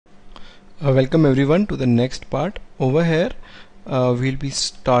Welcome everyone to the next part. Over here we'll be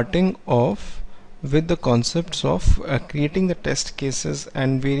starting off with the concepts of creating the test cases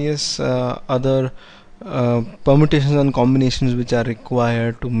and various other permutations and combinations which are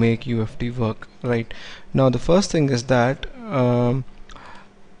required to make UFT work. Right now, the first thing is that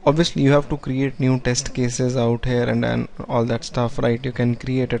obviously you have to create new test cases out here and all that stuff, right? You can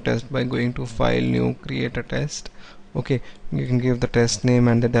create a test by going to file, new, create a test. Okay, you can give the test name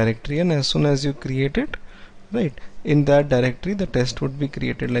and the directory, and as soon as you create it, right, in that directory the test would be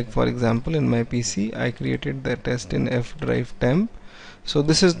created. Like for example, in my PC I created the test in F drive temp. So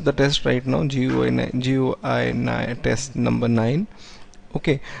this is the test right now, GUI test number 9.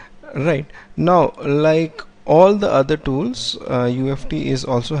 Okay, right now, like all the other tools, UFT is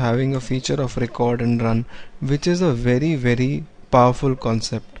also having a feature of record and run, which is a very powerful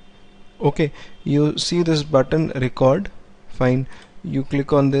concept. Okay, you see this button record, fine, you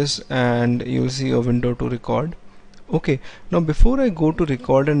click on this and you'll see a window to record. Okay, now before I go to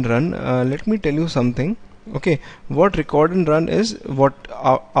record and run, let me tell you something. Okay, what record and run is, what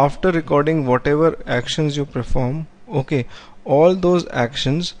after recording whatever actions you perform, okay, all those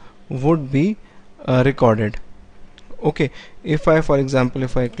actions would be recorded. Okay, if I, for example,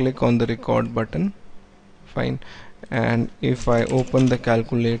 if I click on the record button, fine, and if I open the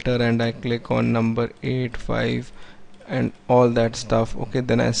calculator and I click on number 8, 5 and all that stuff, okay,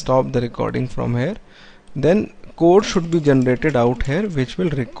 then I stop the recording from here, then code should be generated out here which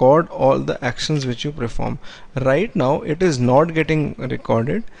will record all the actions which you perform. Right now it is not getting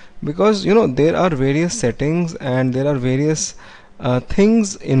recorded because there are various settings and there are various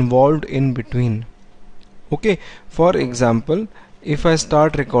things involved in between. Okay, for example, if I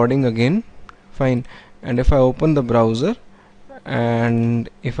start recording again, fine, and if I open the browser and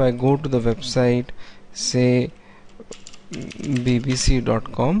if I go to the website, say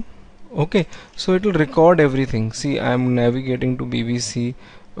bbc.com, okay, so it will record everything. See, I am navigating to BBC.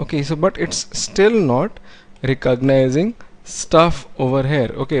 Okay, so but it's still not recognizing stuff over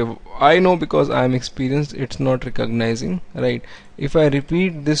here. Okay, I know because I am experienced, it's not recognizing, right? If I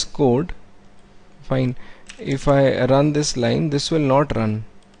repeat this code, fine, if I run this line, this will not run.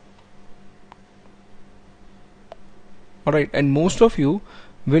 Alright, and most of you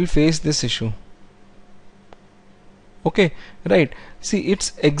will face this issue. Okay, right, see,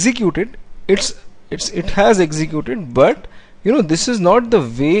 it's executed, it has executed, but this is not the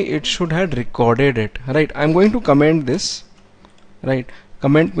way it should have recorded it. Right, I'm going to comment this. Right,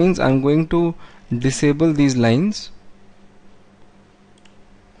 comment means I'm going to disable these lines.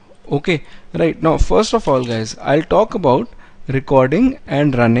 Okay, right, now first of all guys, I'll talk about recording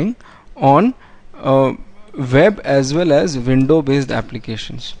and running on web as well as window based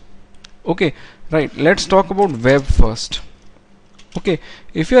applications. Okay, right, let's talk about web first. Okay,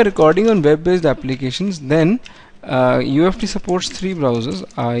 if you are recording on web based applications, then UFT supports 3 browsers,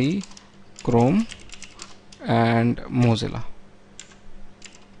 IE, Chrome and Mozilla.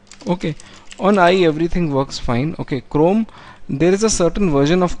 Okay, on IE everything works fine. Okay, Chrome, there is a certain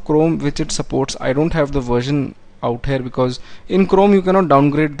version of Chrome which it supports. I don't have the version out here because in Chrome you cannot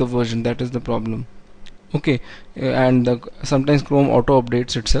downgrade the version, that is the problem. Okay, and sometimes Chrome auto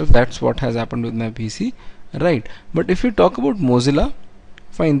updates itself. That's what has happened with my PC, right? But if you talk about Mozilla,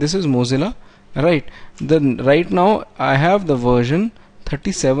 fine, this is Mozilla, right? Then right now I have the version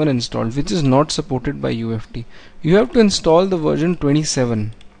 37 installed, which is not supported by UFT. You have to install the version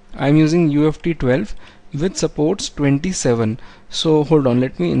 27. I'm using UFT 12 which supports 27. So hold on,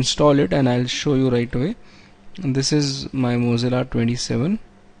 let me install it and I'll show you right away. This is my Mozilla 27.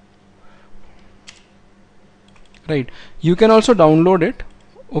 Right, you can also download it.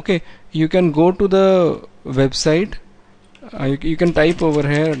 Okay, you can go to the website, you can type over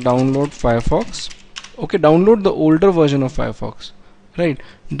here download Firefox. Okay, download the older version of Firefox. Right,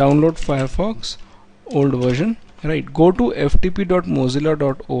 download Firefox old version. Right, go to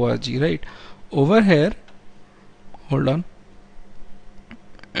ftp.mozilla.org. right, over here, hold on,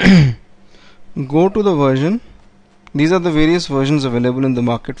 go to the version. These are the various versions available in the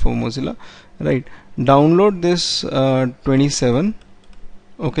market for Mozilla. Right, download this 27.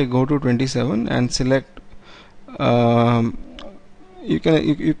 Okay, go to 27 and select you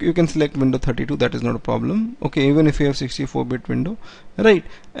can select window 32, that is not a problem. Okay, even if you have 64-bit window, right,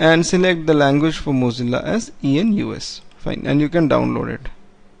 and select the language for Mozilla as ENUS, fine, and you can download it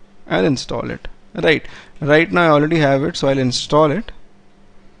and install it. Right now I already have it, so I'll install it.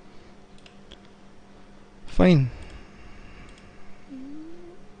 Fine,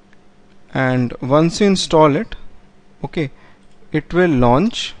 and once you install it, okay, it will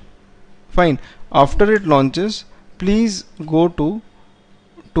launch. Fine, after it launches, please go to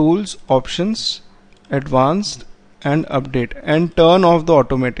tools, options, advanced, and update, and turn off the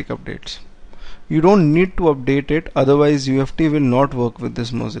automatic updates. You don't need to update it, otherwise UFT will not work with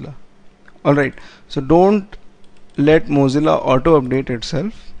this Mozilla. Alright, so don't let Mozilla auto update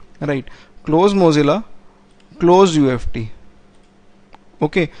itself. Right, close Mozilla, close UFT.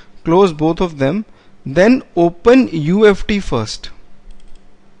 Okay, close both of them, then open UFT first.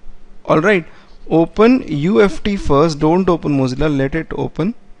 Alright, open UFT first, don't open Mozilla, let it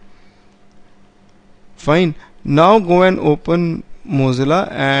open. Fine, now go and open Mozilla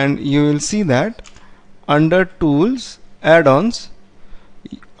and you will see that under tools, add-ons,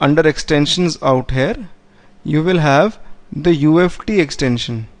 under extensions out here, you will have the UFT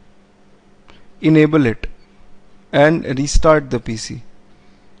extension. Enable it and restart the PC.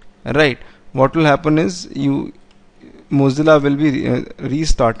 Right, what will happen is Mozilla will be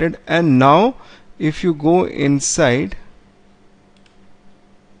restarted, and now if you go inside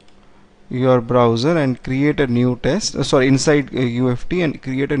your browser and create a new test, inside UFT and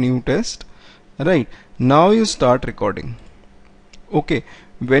create a new test. Right, now you start recording. Okay,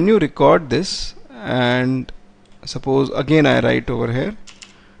 when you record this, and suppose again I write over here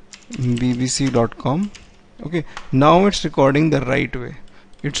bbc.com. okay, now it's recording the right way.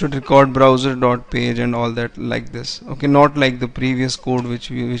 It should record browser.page and all that like this. Okay, not like the previous code which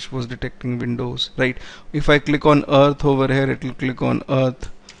was detecting Windows. Right, if I click on Earth over here, it will click on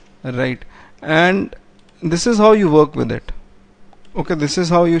Earth. Right, and this is how you work with it. Okay, this is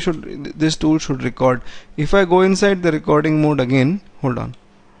how this tool should record. If I go inside the recording mode again, hold on,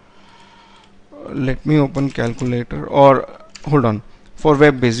 let me open calculator, or hold on, for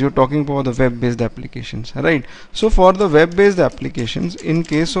web-based, you're talking about the web-based applications, right? So for the web-based applications, in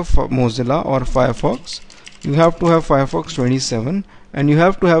case of Mozilla or Firefox, you have to have Firefox 27 and you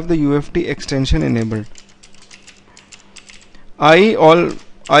have to have the UFT extension enabled. I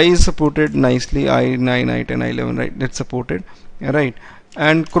is supported nicely, I9, I10, I11, right? That's supported, right?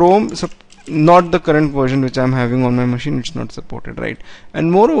 And Chrome, not the current version which I'm having on my machine, it's not supported, right?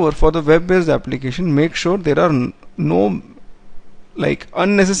 And moreover, for the web-based application, make sure there are no like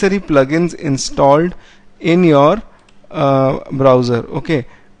unnecessary plugins installed in your browser. Okay,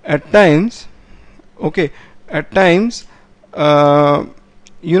 at times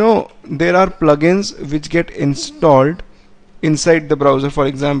you know, there are plugins which get installed inside the browser. For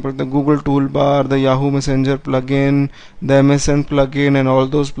example, the Google toolbar, the Yahoo Messenger plugin, the MSN plugin, and all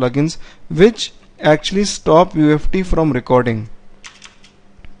those plugins which actually stop UFT from recording.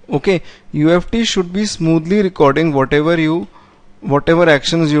 Okay, UFT should be smoothly recording whatever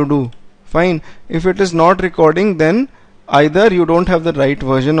actions you do. Fine, if it is not recording, then either you don't have the right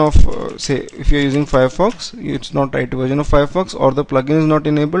version of say if you're using Firefox, it's not right version of Firefox, or the plugin is not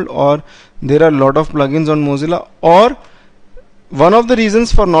enabled, or there are a lot of plugins on Mozilla, or one of the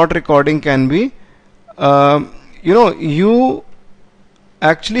reasons for not recording can be you know, you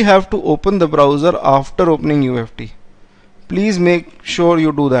actually have to open the browser after opening UFT. Please make sure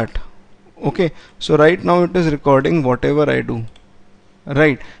you do that. Okay, so right now it is recording whatever I do.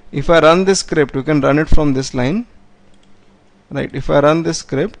 Right, if I run this script, you can run it from this line. Right, if I run this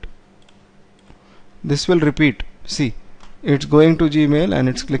script, this will repeat. See, it's going to Gmail and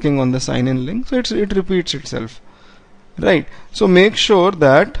it's clicking on the sign in link, so it repeats itself. Right, so make sure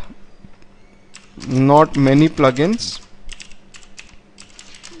that not many plugins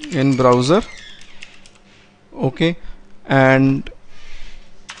in browser. Okay, and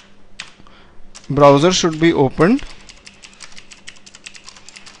browser should be opened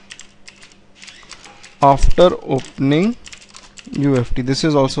after opening UFT. This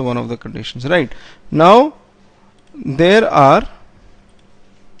is also one of the conditions. Right, now there are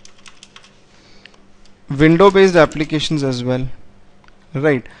window based applications as well.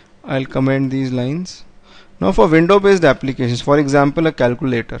 Right, I'll comment these lines. Now for window based applications, for example a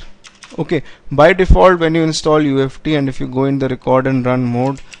calculator. Okay, by default when you install UFT and if you go in the record and run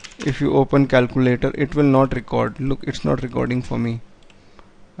mode, if you open calculator, it will not record. Look, it's not recording for me.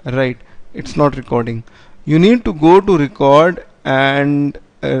 Right, it's not recording. You need to go to record and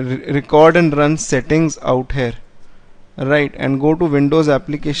run settings out here. Right, and go to Windows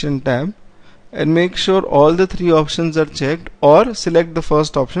application tab and make sure all the three options are checked, or select the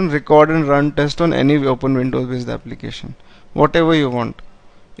first option, record and run test on any open Windows based application, whatever you want.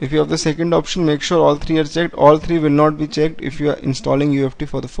 If you have the second option, make sure all three are checked. All three will not be checked if you are installing UFT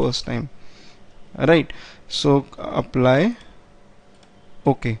for the first time. Right, so apply.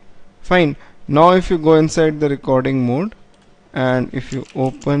 Okay, fine. Now if you go inside the recording mode and if you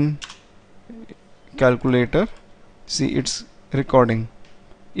open calculator, see, it's recording.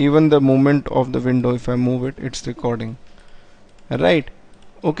 Even the movement of the window, if I move it, it's recording. Right,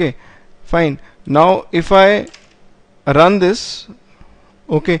 Okay, fine. Now if I run this,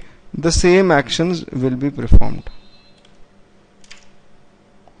 okay, the same actions will be performed.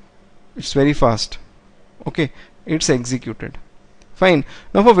 It's very fast. Okay, it's executed. Fine.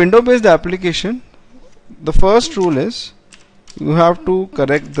 Now for window based application, the first rule is you have to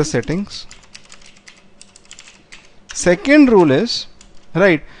correct the settings. Second rule is,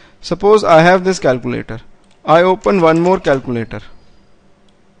 right, suppose I have this calculator, I open one more calculator.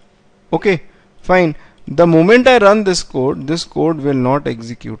 Okay, fine. The moment I run this code will not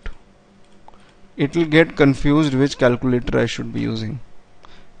execute. It will get confused which calculator I should be using.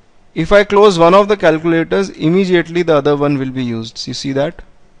 If I close one of the calculators, immediately the other one will be used. You see that?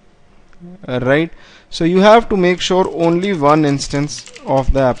 Right? So you have to make sure only one instance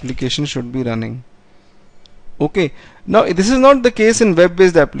of the application should be running. Okay, now this is not the case in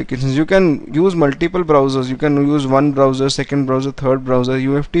web-based applications. You can use multiple browsers. You can use one browser, second browser, third browser.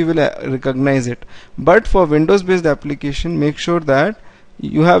 UFT will recognize it. But for Windows-based application, make sure that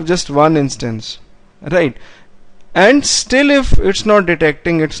you have just one instance, right? And still, if it's not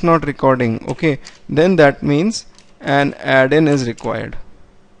detecting, it's not recording, okay, then that means an add-in is required.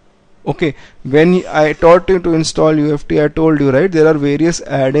 Okay, when I taught you to install UFT, I told you, right, there are various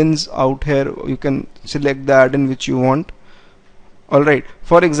add-ins out here. You can select the add-in which you want. Alright,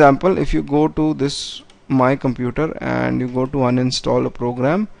 for example, if you go to this my computer and you go to uninstall a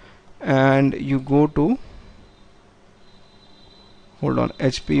program and you go to, hold on,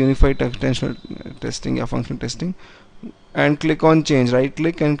 HP Unified Functional Testing, yeah, function testing, and click on change, right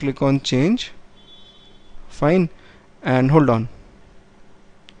click and click on change. Fine, and hold on,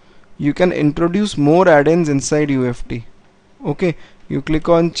 you can introduce more add-ins inside UFT. Okay, you click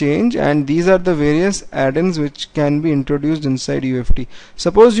on change and these are the various add-ins which can be introduced inside UFT.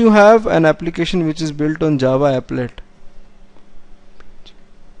 Suppose you have an application which is built on Java applet,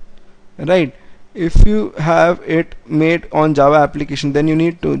 right? If you have it made on Java application, then you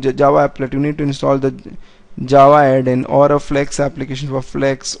need to Java applet, you need to install the Java add-in, or a Flex application for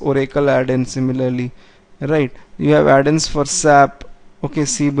Flex, Oracle add-in similarly, right? You have add-ins for SAP, okay,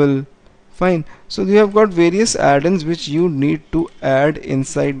 Siebel. Fine, so you have got various add-ins which you need to add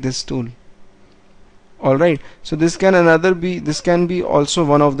inside this tool. Alright, so this can be also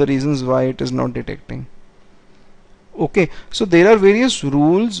one of the reasons why it is not detecting. Okay, so there are various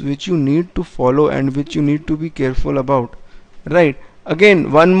rules which you need to follow and which you need to be careful about, right?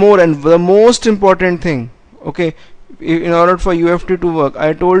 Again, one more and the most important thing, okay, in order for UFT to work,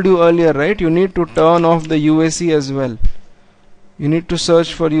 I told you earlier, right, you need to turn off the UAC as well. You need to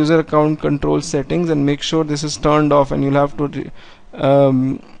search for user account control settings and make sure this is turned off, and you'll have to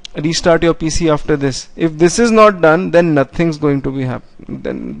restart your PC after this. If this is not done, then nothing's going to be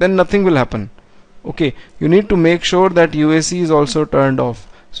happen. Then nothing will happen. Okay, you need to make sure that UAC is also turned off.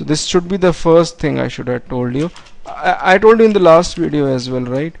 So this should be the first thing I should have told you. I told you in the last video as well,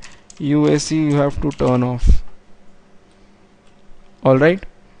 right? UAC you have to turn off. Alright,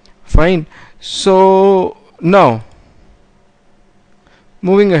 fine. So now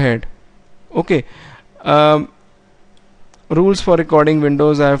moving ahead, okay, rules for recording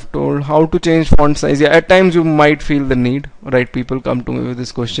windows I have told. How to change font size, yeah, at times you might feel the need, right? People come to me with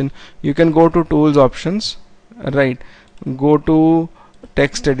this question. You can go to tools options, right, go to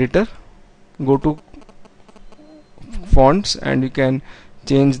text editor, go to fonts, and you can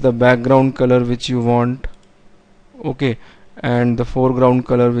change the background color which you want, okay, and the foreground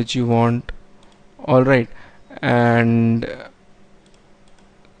color which you want. Alright, and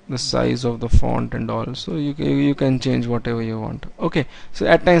the size of the font and all, so you can change whatever you want. Okay, so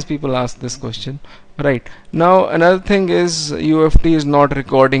at times people ask this question, right? Now another thing is UFT is not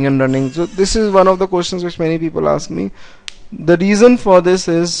recording and running. So this is one of the questions which many people ask me. The reason for this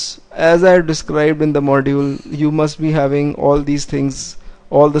is, as I described in the module, you must be having all these things,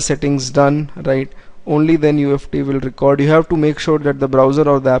 all the settings done, right? Only then UFT will record. You have to make sure that the browser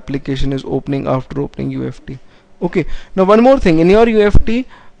or the application is opening after opening UFT. Okay, now one more thing, in your UFT,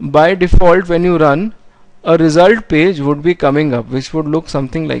 by default when you run, a result page would be coming up which would look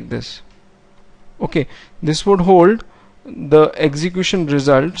something like this. Okay, this would hold the execution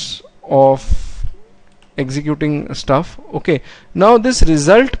results of executing stuff. Okay, now this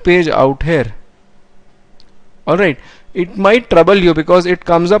result page out here, alright, it might trouble you because it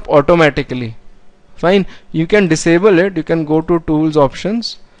comes up automatically. Fine, you can disable it. You can go to tools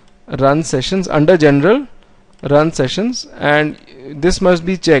options, run sessions, under general, run sessions, and this must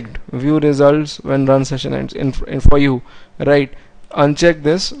be checked, view results when run session ends in for you, right? Uncheck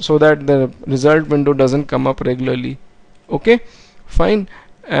this so that the result window doesn't come up regularly. Okay, fine.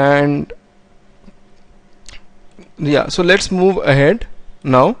 And yeah, so let's move ahead.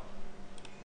 Now